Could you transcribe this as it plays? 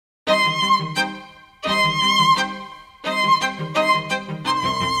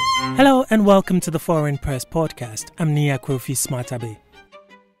Hello and welcome to the Foreign Press Podcast. I'm Akrofi Smart-Abbey.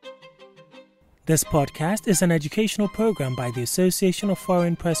 This podcast is an educational program by the Association of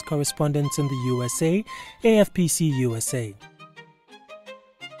Foreign Press Correspondents in the USA, AFPC USA.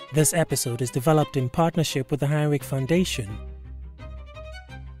 This episode is developed in partnership with the Heinrich Foundation.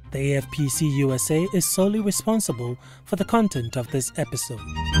 The AFPC USA is solely responsible for the content of this episode.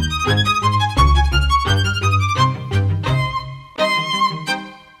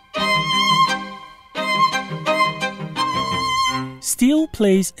 Steel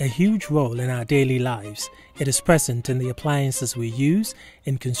plays a huge role in our daily lives. It is present in the appliances we use,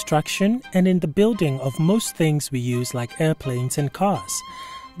 in construction, and in the building of most things we use like airplanes and cars.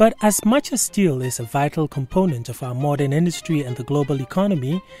 But as much as steel is a vital component of our modern industry and the global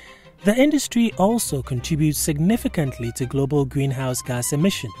economy, the industry also contributes significantly to global greenhouse gas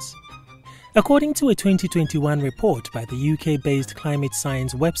emissions. According to a 2021 report by the UK-based climate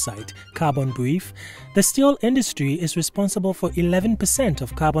science website Carbon Brief, the steel industry is responsible for 11%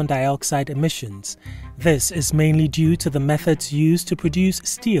 of carbon dioxide emissions. This is mainly due to the methods used to produce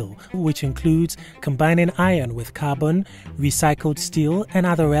steel, which includes combining iron with carbon, recycled steel, and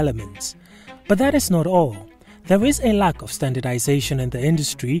other elements. But that is not all. There is a lack of standardization in the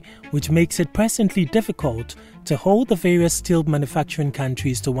industry, which makes it presently difficult to hold the various steel manufacturing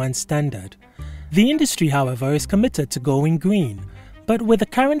countries to one standard. The industry, however, is committed to going green. But with the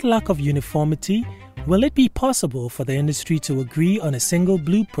current lack of uniformity, will it be possible for the industry to agree on a single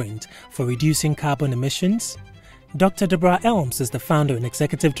blueprint for reducing carbon emissions? Dr. Deborah Elms is the founder and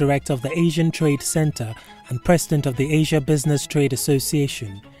executive director of the Asian Trade Center and president of the Asia Business Trade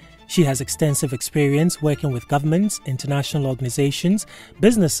Association. She has extensive experience working with governments, international organizations,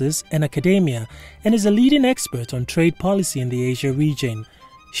 businesses, and academia, and is a leading expert on trade policy in the Asia region.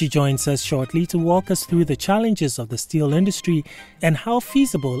 She joins us shortly to walk us through the challenges of the steel industry and how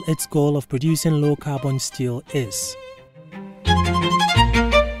feasible its goal of producing low-carbon steel is.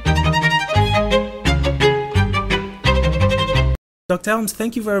 Dr. Elms,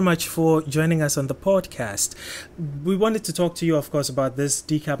 thank you very much for joining us on the podcast. We wanted to talk to you, of course, about this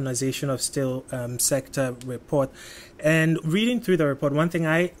decarbonization of steel sector report. And reading through the report, one thing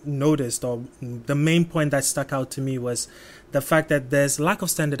I noticed, or the main point that stuck out to me, was the fact that there's lack of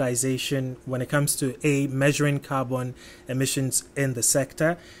standardization when it comes to measuring carbon emissions in the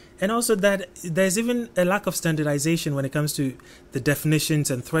sector. And also that there's even a lack of standardization when it comes to the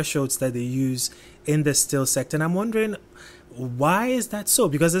definitions and thresholds that they use in the steel sector. And I'm wondering, why is that so?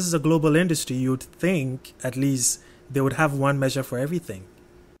 Because this is a global industry, you'd think at least they would have one measure for everything.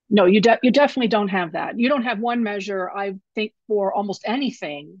 No, you definitely don't have that. You don't have one measure, I think, for almost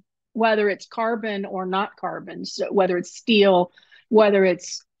anything, whether it's carbon or not carbon, so whether it's steel, whether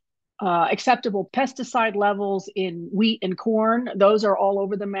it's acceptable pesticide levels in wheat and corn, those are all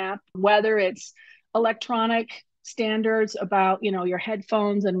over the map, whether it's electronic standards about, your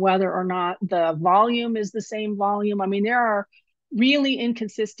headphones and whether or not the volume is the same volume. I mean, there are really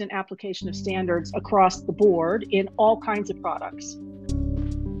inconsistent application of standards across the board in all kinds of products.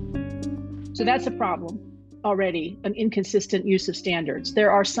 So that's a problem already, an inconsistent use of standards.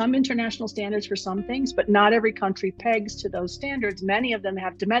 There are some international standards for some things, but not every country pegs to those standards. Many of them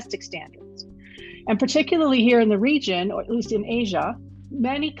have domestic standards. And particularly here in the region, or at least in Asia,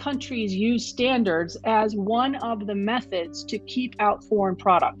 many countries use standards as one of the methods to keep out foreign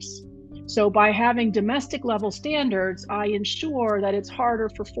products. So by having domestic level standards, I ensure that it's harder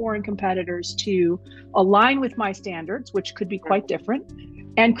for foreign competitors to align with my standards, which could be quite different,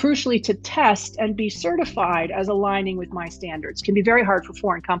 and crucially to test and be certified as aligning with my standards can be very hard for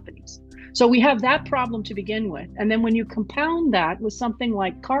foreign companies. So we have that problem to begin with. And then when you compound that with something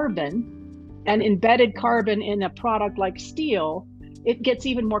like carbon and embedded carbon in a product like steel, it gets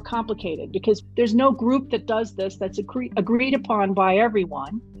even more complicated because there's no group that does this that's agreed upon by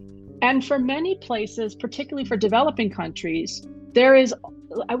everyone. And for many places, particularly for developing countries, there is,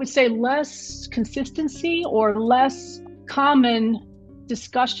 I would say, less consistency or less common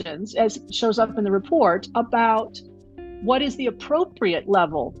discussions, as shows up in the report, about what is the appropriate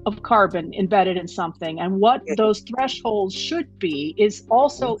level of carbon embedded in something and what those thresholds should be is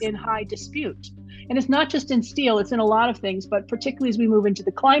also in high dispute. And it's not just in steel, it's in a lot of things, but particularly as we move into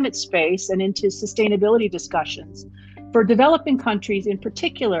the climate space and into sustainability discussions. For developing countries in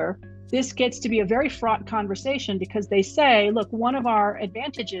particular, this gets to be a very fraught conversation because they say, look, one of our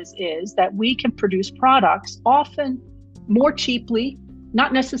advantages is that we can produce products often more cheaply,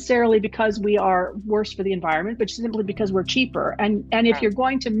 not necessarily because we are worse for the environment, but simply because we're cheaper. And if you're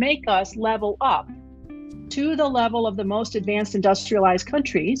going to make us level up to the level of the most advanced industrialized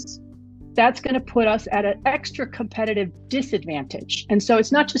countries, that's going to put us at an extra competitive disadvantage. And so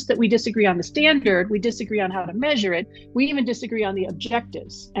it's not just that we disagree on the standard, we disagree on how to measure it, we even disagree on the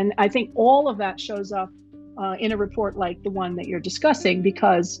objectives. And I think all of that shows up in a report like the one that you're discussing,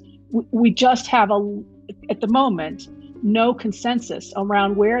 because we just have, at the moment, no consensus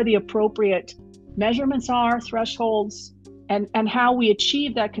around where the appropriate measurements are, thresholds, and how we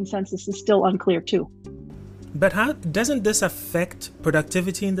achieve that consensus is still unclear too. But how doesn't this affect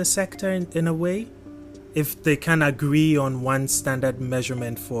productivity in the sector in a way, if they can agree on one standard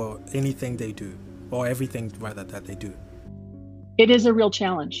measurement for anything they do, or everything rather that they do? It is a real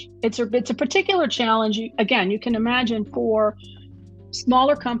challenge. It's a particular challenge. Again, you can imagine for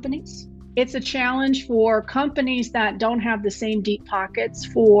smaller companies. It's a challenge for companies that don't have the same deep pockets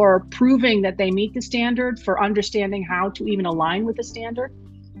for proving that they meet the standard, for understanding how to even align with the standard.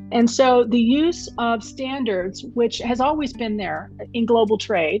 And so the use of standards, which has always been there in global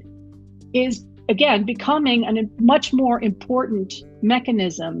trade, is again becoming a much more important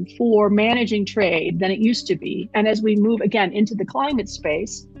mechanism for managing trade than it used to be. And as we move again into the climate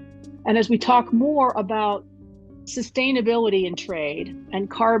space, and as we talk more about sustainability in trade and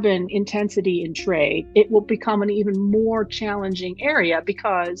carbon intensity in trade, it will become an even more challenging area,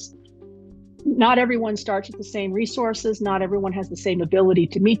 because not everyone starts with the same resources, not everyone has the same ability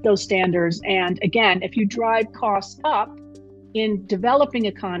to meet those standards. And again, if you drive costs up in developing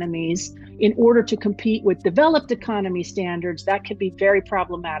economies in order to compete with developed economy standards, that could be very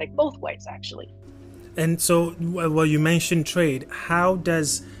problematic both ways, actually. And so, well, you mentioned trade. How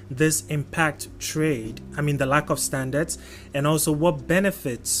does this impact trade? I mean, the lack of standards, and also what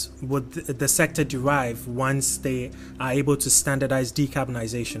benefits would the sector derive once they are able to standardize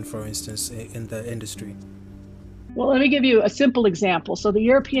decarbonization, for instance, in the industry? Well, let me give you a simple example. So the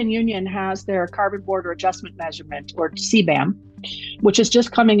European Union has their Carbon Border Adjustment Measurement, or CBAM, which is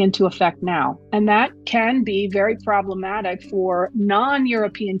just coming into effect now. And that can be very problematic for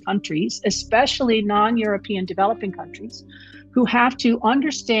non-European countries, especially non-European developing countries, who have to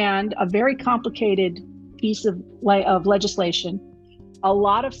understand a very complicated piece of legislation, a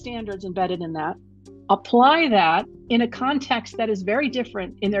lot of standards embedded in that, apply that in a context that is very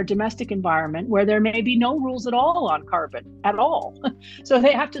different in their domestic environment, where there may be no rules at all on carbon at all. So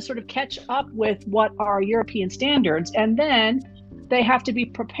they have to sort of catch up with what are European standards, and then they have to be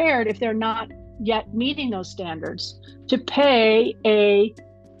prepared, if they're not yet meeting those standards, to pay a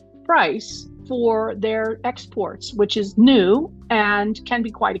price for their exports, which is new and can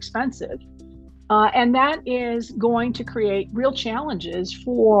be quite expensive. And that is going to create real challenges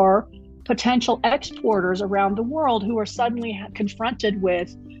for potential exporters around the world, who are suddenly confronted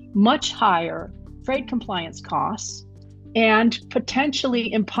with much higher trade compliance costs and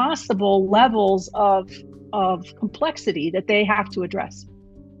potentially impossible levels of complexity that they have to address.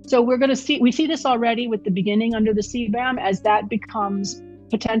 So we see this already with the beginning under the CBAM. As that becomes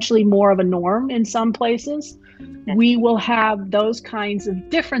potentially more of a norm in some places, we will have those kinds of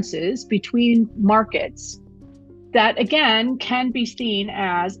differences between markets that, again, can be seen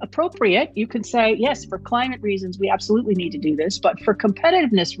as appropriate. You can say, yes, for climate reasons, we absolutely need to do this, but for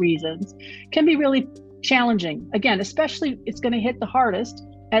competitiveness reasons, can be really challenging. Again, especially it's going to hit the hardest,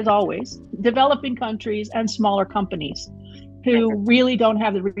 as always, developing countries and smaller companies who really don't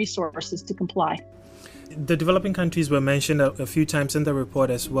have the resources to comply. The developing countries were mentioned a few times in the report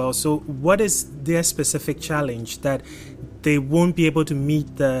as well. So what is their specific challenge, that they won't be able to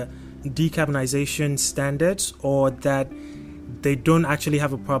meet the decarbonization standards, or that they don't actually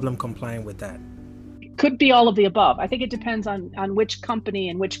have a problem complying with that? Could be all of the above. I think it depends on which company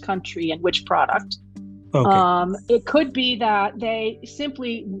and which country and which product. Okay. It could be that they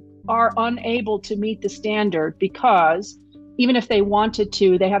simply are unable to meet the standard because even if they wanted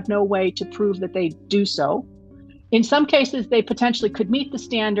to, they have no way to prove that they do so. In some cases, they potentially could meet the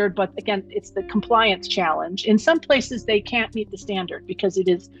standard, but again, it's the compliance challenge. In some places, they can't meet the standard because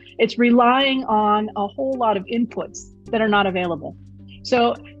it's relying on a whole lot of inputs that are not available.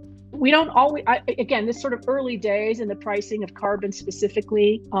 So we don't always, again, this sort of early days in the pricing of carbon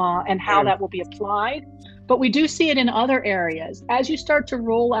specifically and how that will be applied. But we do see it in other areas. As you start to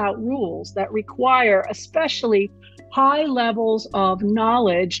roll out rules that require especially high levels of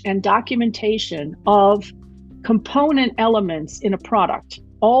knowledge and documentation of component elements in a product,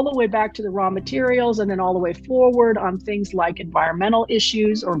 all the way back to the raw materials and then all the way forward on things like environmental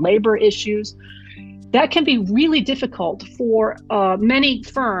issues or labor issues, that can be really difficult for many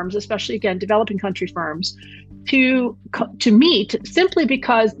firms, especially, again, developing country firms, to meet, simply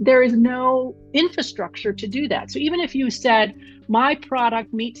because there is no infrastructure to do that. So even if you said, my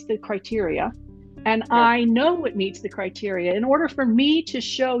product meets the criteria, And I know it meets the criteria. In order for me to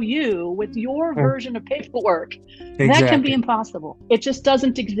show you with your version of paperwork, that can be impossible. It just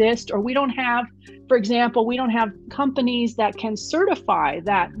doesn't exist. Or we don't have, for example, we don't have companies that can certify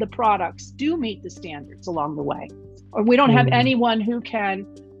that the products do meet the standards along the way. Or we don't have anyone who can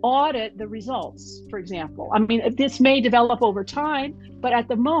audit the results, for example. I mean, this may develop over time, but at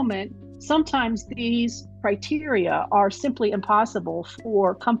the moment, sometimes these criteria are simply impossible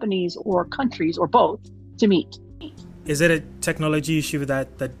for companies or countries or both to meet. Is it a technology issue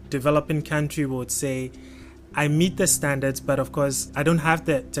that the developing country would say, I meet the standards, but of course, I don't have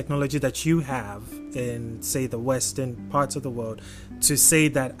the technology that you have in, say, the Western parts of the world to say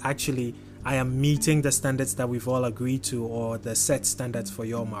that actually I am meeting the standards that we've all agreed to or the set standards for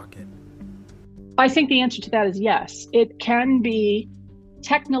your market? I think the answer to that is yes. It can be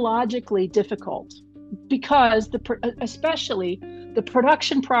technologically difficult because especially the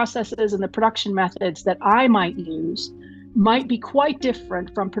production processes and the production methods that I might use might be quite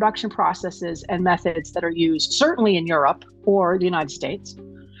different from production processes and methods that are used certainly in Europe or the United States.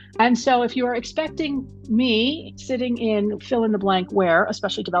 And so if you are expecting me sitting in fill in the blank where,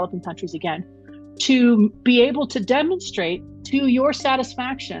 especially developing countries again, to be able to demonstrate to your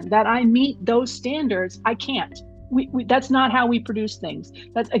satisfaction that I meet those standards, I can't. That's not how we produce things.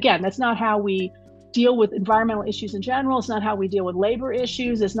 That's not how we deal with environmental issues in general. It's not how we deal with labor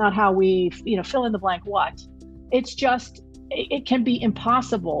issues. It's not how we, fill in the blank what. It's just, it can be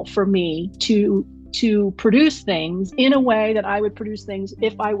impossible for me to produce things in a way that I would produce things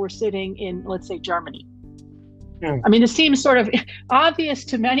if I were sitting in, let's say, Germany. I mean, it seems sort of obvious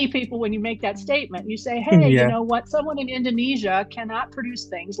to many people when you make that statement. You say, hey, you know what? Someone in Indonesia cannot produce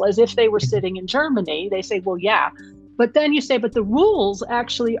things as if they were sitting in Germany. They say, well, yeah. But then you say, but the rules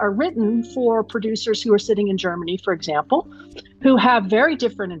actually are written for producers who are sitting in Germany, for example, who have very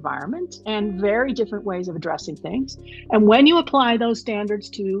different environment and very different ways of addressing things. And when you apply those standards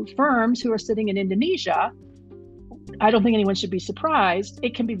to firms who are sitting in Indonesia, I don't think anyone should be surprised.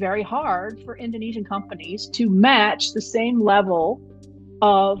 It can be very hard for Indonesian companies to match the same level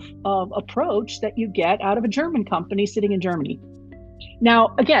of approach that you get out of a German company sitting in Germany.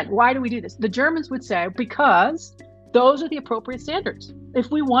 Now, again, why do we do this? The Germans would say, because those are the appropriate standards. If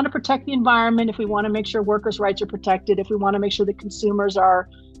we want to protect the environment, if we want to make sure workers' rights are protected, if we want to make sure that consumers are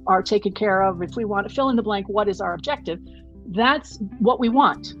taken care of, if we want to fill in the blank, what is our objective? That's what we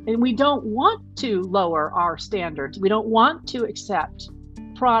want. And we don't want to lower our standards. We don't want to accept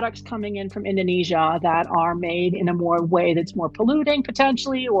products coming in from Indonesia that are made in a way that's more polluting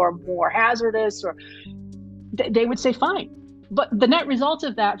potentially or more hazardous, or they would say fine. But the net result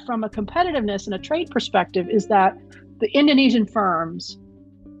of that from a competitiveness and a trade perspective is that the Indonesian firms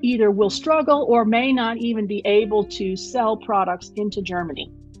either will struggle or may not even be able to sell products into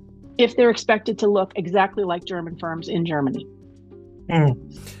Germany if they're expected to look exactly like German firms in Germany.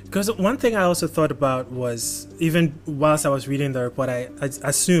 Because one thing I also thought about was, even whilst I was reading the report, I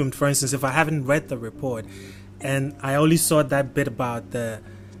assumed, for instance, if I haven't read the report and I only saw that bit about the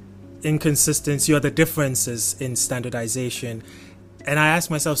inconsistency or the differences in standardization, and I asked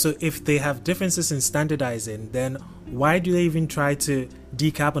myself, so if they have differences in standardizing, then why do they even try to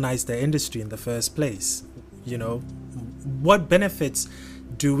decarbonize the industry in the first place? What benefits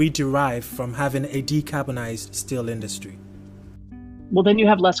do we derive from having a decarbonized steel industry? Well, then you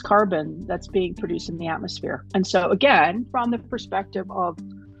have less carbon that's being produced in the atmosphere. And so again, from the perspective of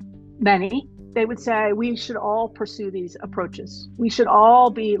many, they would say we should all pursue these approaches. We should all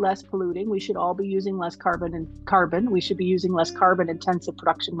be less polluting. We should all be using less carbon. We should be using less carbon intensive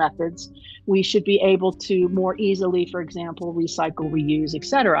production methods. We should be able to more easily, for example, recycle, reuse,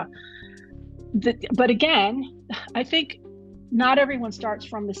 etc. But again, I think not everyone starts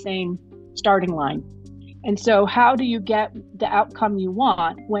from the same starting line. And so how do you get the outcome you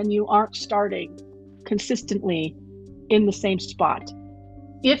want when you aren't starting consistently in the same spot?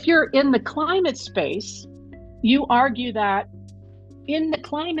 If you're in the climate space, you argue that in the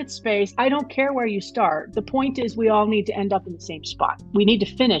climate space, I don't care where you start. The point is we all need to end up in the same spot. We need to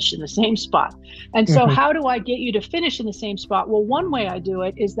finish in the same spot. And so how do I get you to finish in the same spot? Well, one way I do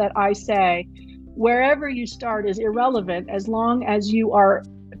it is that I say, wherever you start is irrelevant as long as you are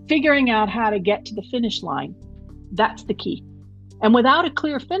figuring out how to get to the finish line. That's the key. And without a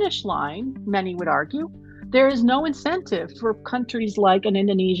clear finish line, many would argue, there is no incentive for countries like an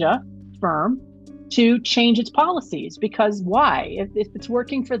Indonesia firm to change its policies. Because why? If it's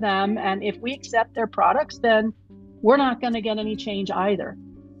working for them and if we accept their products, then we're not going to get any change either.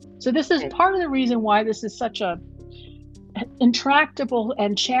 So this is part of the reason why this is such a intractable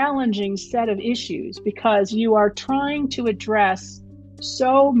and challenging set of issues, because you are trying to address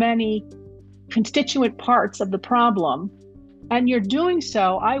so many constituent parts of the problem. And you're doing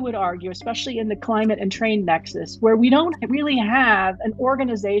so, I would argue, especially in the climate and trade nexus, where we don't really have an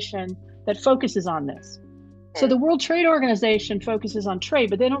organization that focuses on this. So the World Trade Organization focuses on trade,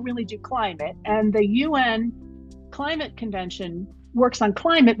 but they don't really do climate. And the UN Climate Convention works on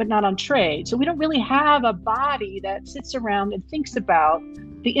climate, but not on trade. So we don't really have a body that sits around and thinks about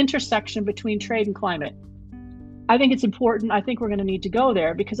the intersection between trade and climate. I think it's important. I think we're going to need to go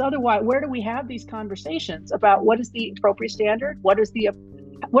there, because otherwise, where do we have these conversations about what is the appropriate standard? What is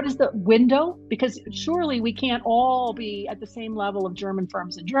the window? Because surely we can't all be at the same level of German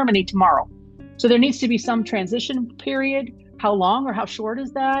firms in Germany tomorrow. So there needs to be some transition period. How long or how short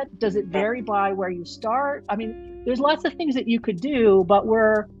is that? Does it vary by where you start? I mean, there's lots of things that you could do, but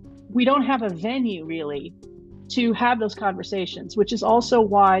we don't have a venue really to have those conversations, which is also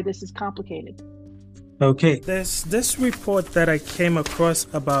why this is complicated. Okay, there's this report that I came across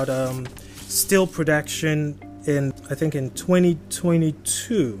about steel production in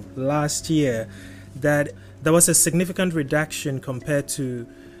 2022, last year, that there was a significant reduction compared to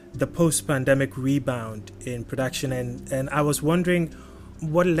the post-pandemic rebound in production. And I was wondering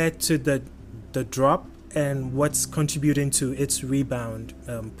what led to the drop and what's contributing to its rebound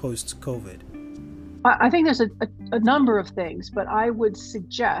post-COVID. I think there's a number of things, but I would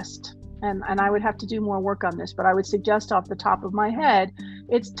suggest, and I would have to do more work on this, but I would suggest off the top of my head,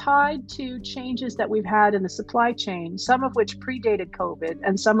 it's tied to changes that we've had in the supply chain, some of which predated COVID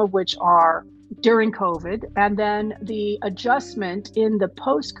and some of which are during COVID, and then the adjustment in the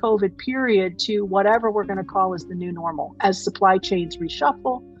post-COVID period to whatever we're going to call as the new normal. As supply chains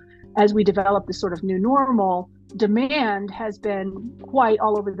reshuffle, as we develop this sort of new normal, demand has been quite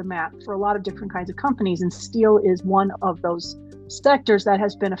all over the map for a lot of different kinds of companies, and steel is one of those sectors that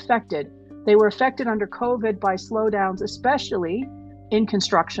has been affected. They were affected under COVID by slowdowns, especially in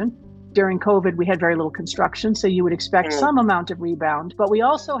construction. During COVID, we had very little construction, so you would expect some amount of rebound. But we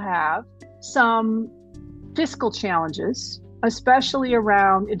also have some fiscal challenges, especially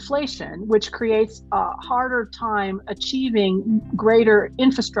around inflation, which creates a harder time achieving greater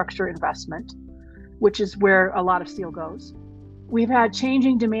infrastructure investment, which is where a lot of steel goes. We've had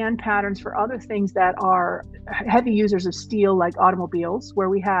changing demand patterns for other things that are heavy users of steel, like automobiles, where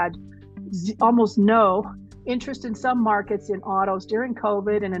we had almost no interest in some markets in autos during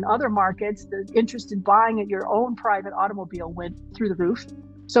COVID, and in other markets, the interest in buying your own private automobile went through the roof.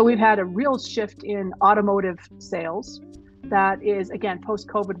 So we've had a real shift in automotive sales. That is, again,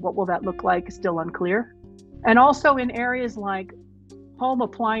 post-COVID, what will that look like? Still unclear. And also in areas like home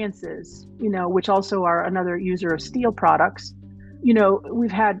appliances, which also are another user of steel products.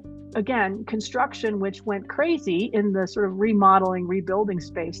 We've had, again, construction, which went crazy in the sort of remodeling, rebuilding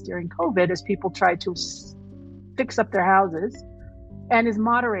space during COVID as people tried to fix up their houses, and is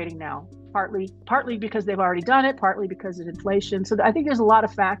moderating now, partly because they've already done it, partly because of inflation. So I think there's a lot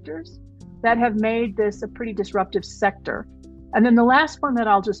of factors that have made this a pretty disruptive sector. And then the last one that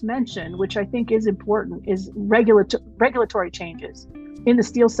I'll just mention, which I think is important, is regulatory changes in the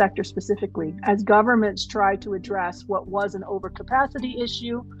steel sector specifically, as governments try to address what was an overcapacity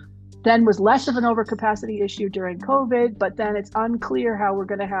issue, then was less of an overcapacity issue during COVID, but then it's unclear how we're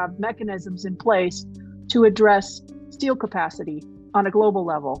going to have mechanisms in place to address steel capacity on a global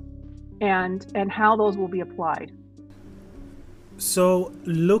level and how those will be applied. So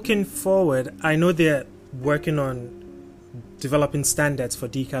looking forward, I know they're working on developing standards for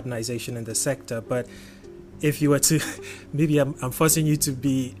decarbonization in the sector, but if you were to, maybe I'm forcing you to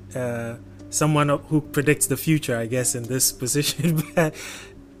be someone who predicts the future, I guess, in this position, but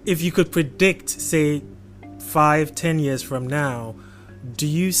if you could predict, say, 5-10 years from now, do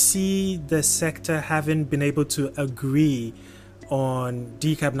you see the sector having been able to agree on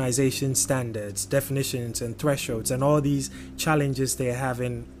decarbonization standards, definitions and thresholds and all these challenges they're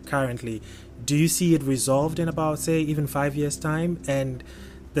having currently? Do you see it resolved in about, say, even 5 years' time, and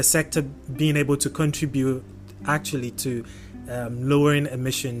the sector being able to contribute actually to lowering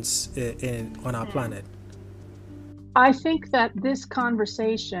emissions on our planet? I think that this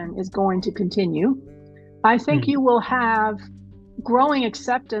conversation is going to continue. I think you will have growing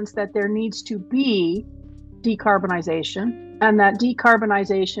acceptance that there needs to be decarbonization, and that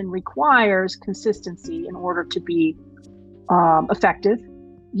decarbonization requires consistency in order to be effective.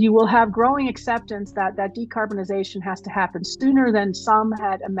 You will have growing acceptance that decarbonization has to happen sooner than some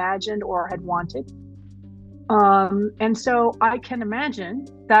had imagined or had wanted. And so I can imagine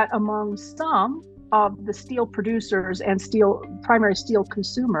that among some of the steel producers and primary steel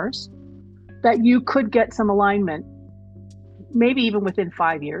consumers, that you could get some alignment, maybe even within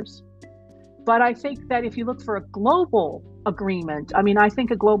 5 years. But I think that if you look for a global agreement, I mean, I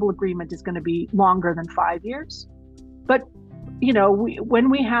think a global agreement is going to be longer than 5 years. But, when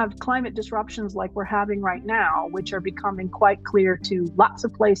we have climate disruptions like we're having right now, which are becoming quite clear to lots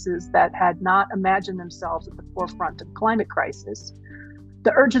of places that had not imagined themselves at the forefront of climate crisis,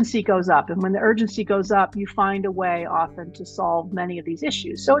 the urgency goes up. And when the urgency goes up, you find a way often to solve many of these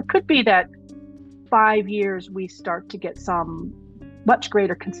issues. So it could be that 5 years we start to get some much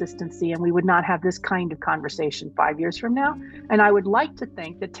greater consistency, and we would not have this kind of conversation 5 years from now. And I would like to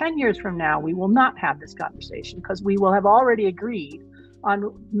think that 10 years from now, we will not have this conversation because we will have already agreed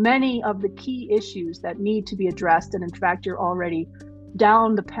on many of the key issues that need to be addressed. And in fact, you're already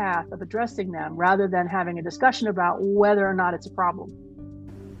down the path of addressing them rather than having a discussion about whether or not it's a problem.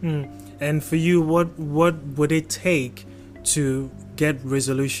 And for you, what would it take to get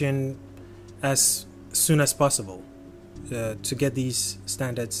resolution as soon as possible to get these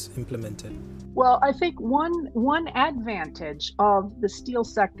standards implemented? Well, I think one advantage of the steel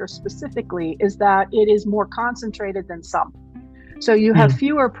sector specifically is that it is more concentrated than some. So you have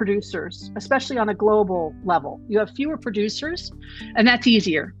fewer producers, especially on a global level. You have fewer producers, and that's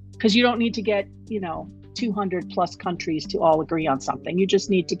easier because you don't need to get, 200 plus countries to all agree on something. You just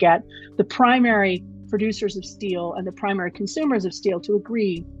need to get the primary producers of steel and the primary consumers of steel to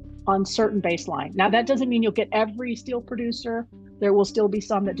agree on certain baseline. Now, that doesn't mean you'll get every steel producer. There will still be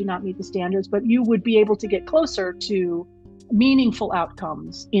some that do not meet the standards, but you would be able to get closer to meaningful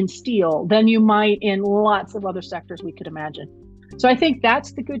outcomes in steel than you might in lots of other sectors we could imagine. So I think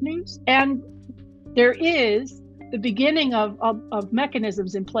that's the good news. And there is the beginning of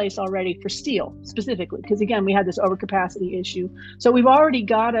mechanisms in place already for steel specifically, because again, we had this overcapacity issue. So we've already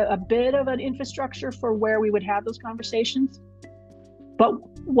got a bit of an infrastructure for where we would have those conversations. But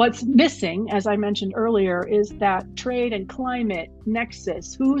what's missing, as I mentioned earlier, is that trade and climate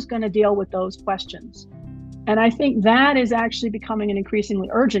nexus. Who's going to deal with those questions? And I think that is actually becoming an increasingly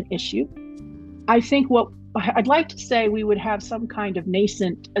urgent issue. I think what I'd like to say, we would have some kind of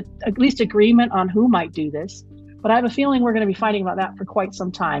nascent, at least agreement on who might do this. But I have a feeling we're going to be fighting about that for quite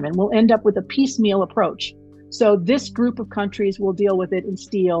some time, and we'll end up with a piecemeal approach. So this group of countries will deal with it in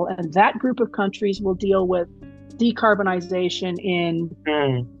steel, and that group of countries will deal with decarbonization in,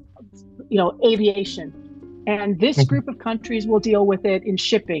 aviation. And this group of countries will deal with it in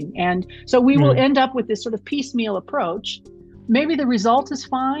shipping. And so we will end up with this sort of piecemeal approach. Maybe the result is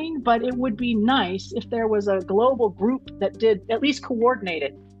fine, but it would be nice if there was a global group that did at least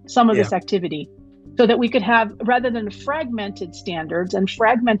coordinated some of this activity, so that we could have, rather than fragmented standards and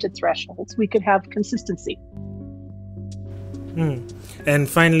fragmented thresholds, we could have consistency. And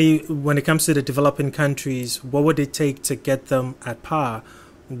finally, when it comes to the developing countries, what would it take to get them at par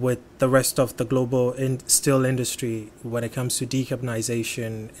with the rest of the global steel industry when it comes to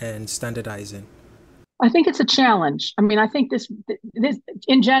decarbonization and standardizing? I think it's a challenge. I mean, I think this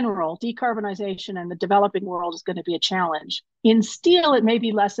in general, decarbonization in the developing world is going to be a challenge. In steel, it may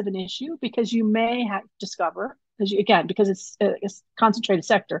be less of an issue because you may discover, because it's a concentrated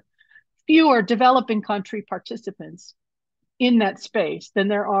sector, fewer developing country participants in that space than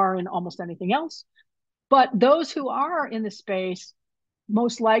there are in almost anything else. But those who are in the space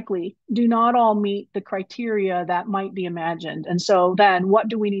most likely do not all meet the criteria that might be imagined. And so then what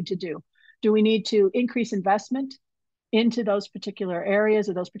do we need to do? Do we need to increase investment into those particular areas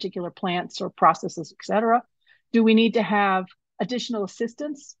or those particular plants or processes, et cetera? Do we need to have additional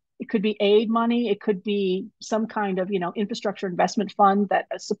assistance? It could be aid money. It could be some kind of, infrastructure investment fund that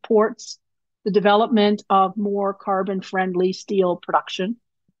supports the development of more carbon-friendly steel production.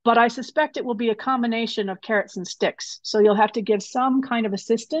 But I suspect it will be a combination of carrots and sticks. So you'll have to give some kind of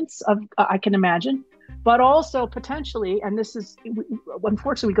assistance, I can imagine, but also potentially, and this is,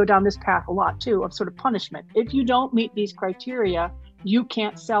 unfortunately, we go down this path a lot too, of sort of punishment. If you don't meet these criteria, you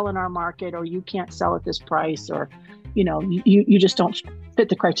can't sell in our market, or you can't sell at this price, or, you just don't fit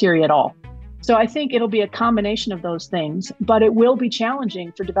the criteria at all. So I think it'll be a combination of those things, but it will be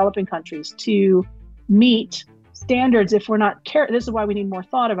challenging for developing countries to meet standards if we're not careful. This is why we need more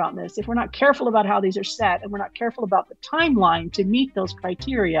thought about this. If we're not careful about how these are set, and we're not careful about the timeline to meet those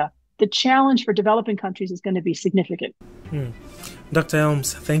criteria, the challenge for developing countries is going to be significant. Dr.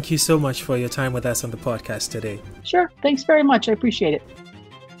 Elms, thank you so much for your time with us on the podcast today. Sure. Thanks very much. I appreciate it.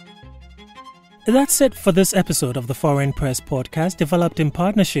 That's it for this episode of the Foreign Press Podcast, developed in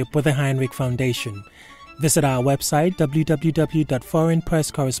partnership with the Heinrich Foundation. Visit our website,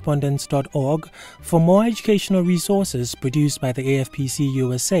 www.foreignpresscorrespondents.org, for more educational resources produced by the AFPC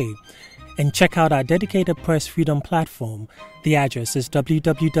USA. And check out our dedicated press freedom platform. The address is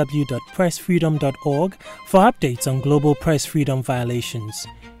www.pressfreedom.org for updates on global press freedom violations.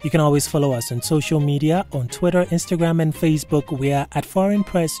 You can always follow us on social media on Twitter, Instagram, and Facebook. We are at Foreign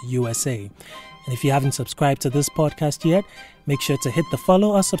Press USA. And if you haven't subscribed to this podcast yet, make sure to hit the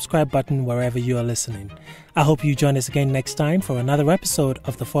follow or subscribe button wherever you are listening. I hope you join us again next time for another episode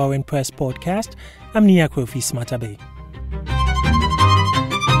of the Foreign Press Podcast. I'm Akrofi, Smart-Abbey.